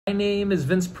My name is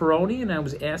Vince Peroni, and I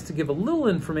was asked to give a little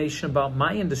information about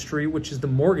my industry, which is the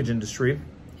mortgage industry.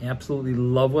 Absolutely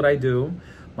love what I do.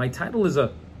 My title is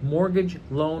a mortgage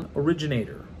loan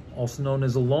originator, also known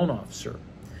as a loan officer.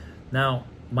 Now,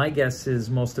 my guess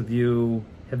is most of you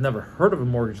have never heard of a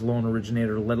mortgage loan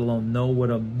originator, let alone know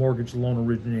what a mortgage loan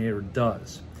originator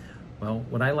does. Well,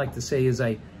 what I like to say is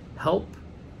I help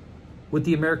with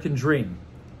the American dream,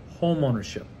 home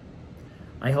ownership.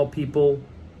 I help people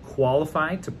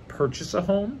qualify to purchase a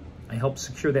home. I help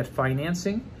secure that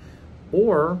financing.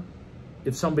 Or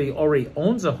if somebody already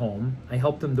owns a home, I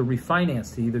help them to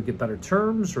refinance, to either get better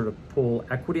terms or to pull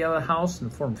equity out of the house in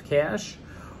the form of cash.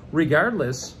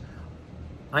 Regardless,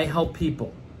 I help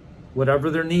people,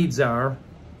 whatever their needs are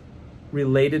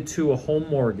related to a home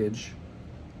mortgage,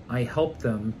 I help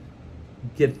them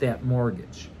get that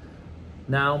mortgage.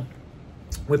 Now,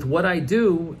 with what I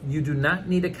do, you do not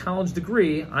need a college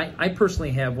degree. I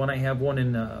personally have one. I have one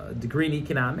in a degree in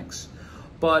economics.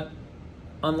 But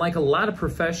unlike a lot of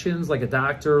professions, like a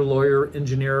doctor, lawyer,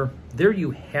 engineer, there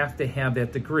you have to have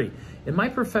that degree. In my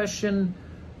profession,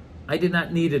 I did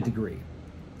not need a degree.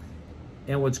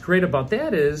 And what's great about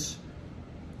that is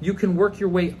you can work your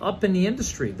way up in the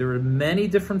industry. There are many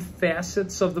different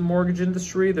facets of the mortgage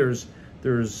industry. There's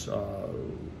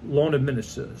loan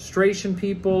administration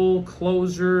people,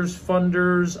 closers,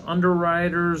 funders,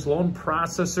 underwriters, loan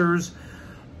processors.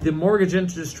 The mortgage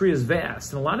industry is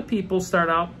vast, and a lot of people start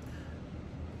out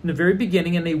in the very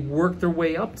beginning and they work their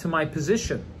way up to my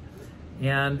position.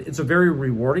 And it's a very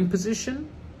rewarding position,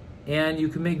 and you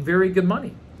can make very good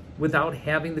money without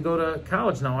having to go to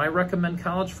college. Now, I recommend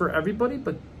college for everybody,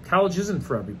 but college isn't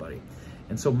for everybody.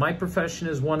 And so my profession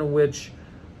is one in which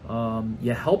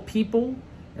you help people,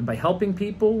 and by helping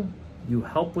people, you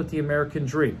help with the American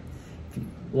dream. If you'd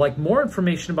like more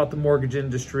information about the mortgage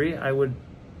industry, I would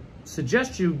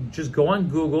suggest you just go on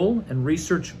Google and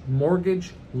research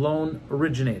mortgage loan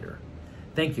originator.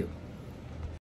 Thank you.